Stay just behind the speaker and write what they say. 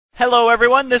Hello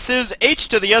everyone, this is H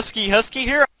to the Husky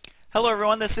here. Hello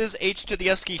everyone, this is H to the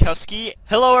Husky.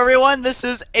 Hello everyone, this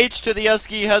is H to the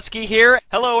Husky here.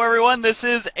 Hello everyone, this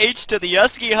is H to the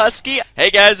Husky.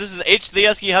 Hey guys, this is H to the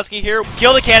Husky here.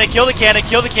 Kill the cannon, kill the cannon,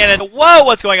 kill the cannon. Whoa,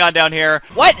 what's going on down here?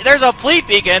 What? There's a fleet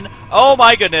beacon. Oh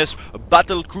my goodness.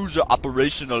 Battle cruiser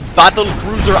operational. Battle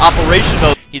cruiser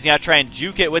operational. He's gonna try and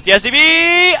juke it with the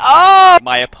SCV. Oh!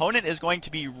 My opponent is going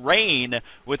to be Rain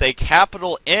with a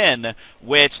capital N,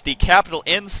 which the capital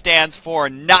N stands for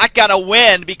not gonna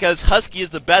win because Husky is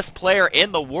the best player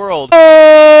in the world.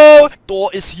 Oh! Thor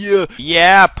is here.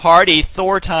 Yeah, party.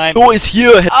 Thor time. Thor is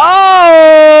here.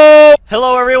 Oh!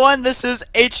 Hello everyone, this is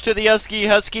H to the Husky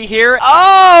here.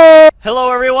 Oh!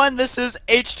 Hello everyone, this is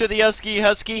H to the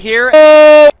Husky here.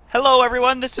 Oh! Hello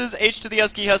everyone, this is H to the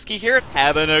Husky here.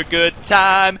 Having a good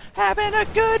time,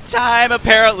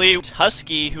 apparently.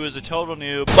 Husky, who is a total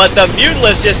noob, but the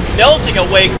Mutalist just melting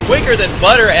away quicker than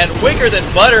butter and quicker than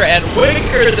butter and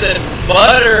quicker than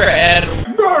butter and...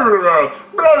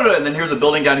 And then here's a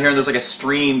building down here and there's like a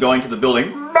stream going to the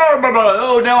building.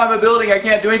 Oh no, I'm a building, I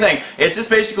can't do anything. It's just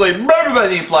basically,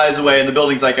 he flies away and the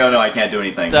building's like, oh no, I can't do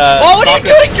anything. Oh, what are you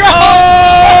doing, Joe?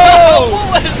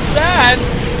 Oh! What was that?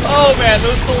 Oh man,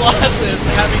 those Colossus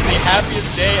having the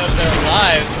happiest day of their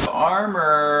lives.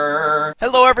 Armor.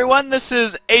 Hello everyone, this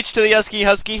is H to the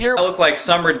Husky here. I look like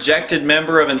some rejected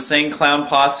member of Insane Clown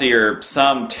Posse or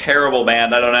some terrible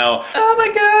band, I don't know. Oh my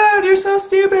god, you're so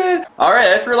stupid. Alright,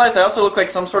 I just realized I also look like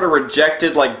some sort of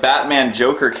rejected like Batman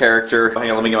Joker character. Hang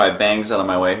on, let me get my bangs out of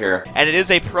my way here. And it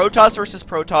is a Protoss versus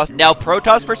Protoss. Now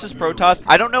Protoss versus Protoss,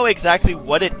 I don't know exactly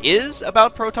what it is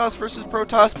about Protoss versus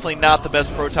Protoss. Definitely not the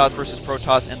best Protoss versus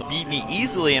Protoss and beat me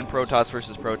easily in Protoss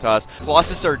versus Protoss.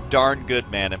 Colossus are darn good,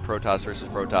 man, in Protoss versus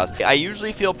Protoss. I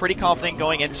usually feel pretty confident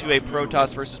going into a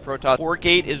Protoss versus Protoss.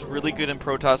 Wargate is really good in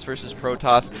Protoss versus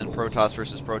Protoss and Protoss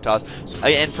versus Protoss.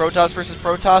 In Protoss versus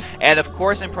Protoss, and of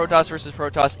course in Protoss versus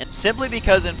Protoss, and simply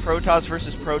because in Protoss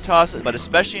versus Protoss, but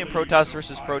especially in Protoss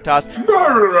versus Protoss.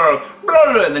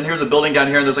 And then here's a building down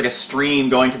here and there's like a stream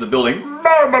going to the building.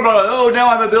 Oh no,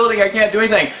 I'm a building, I can't do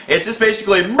anything. It's just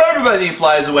basically, he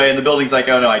flies away and the building's like,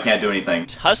 oh no, I can't do anything.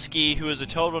 Husky, who is a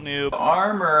total noob.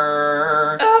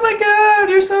 Armor. Oh my god,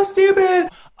 you're so stupid.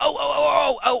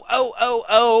 Oh,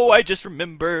 I just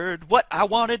remembered what I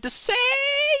wanted to say.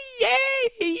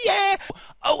 Yeah.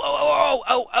 Oh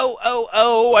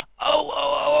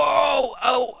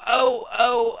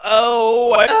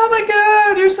my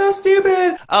god, you're so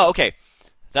stupid. Oh, okay.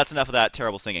 That's enough of that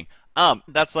terrible singing.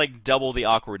 That's like double the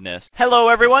awkwardness. Hello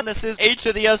everyone, this is H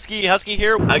to the Husky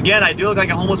here. Again, I do look like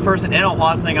a homeless person in a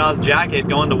Huasling jacket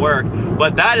going to work,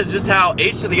 but that is just how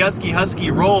H to the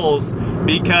Husky rolls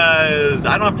because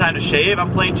I don't have time to shave,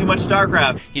 I'm playing too much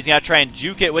StarCraft. He's gonna try and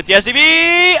juke it with the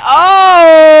SCV!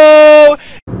 Oh!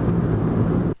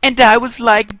 And I was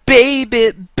like, baby,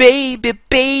 oh, baby,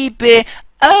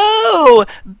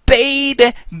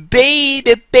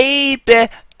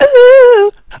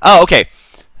 ooh. Oh, okay.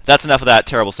 That's enough of that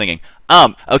terrible singing.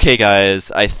 Okay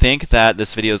guys, I think that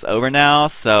this video is over now,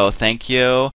 so thank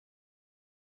you.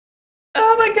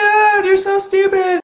 Oh my god, you're so stupid!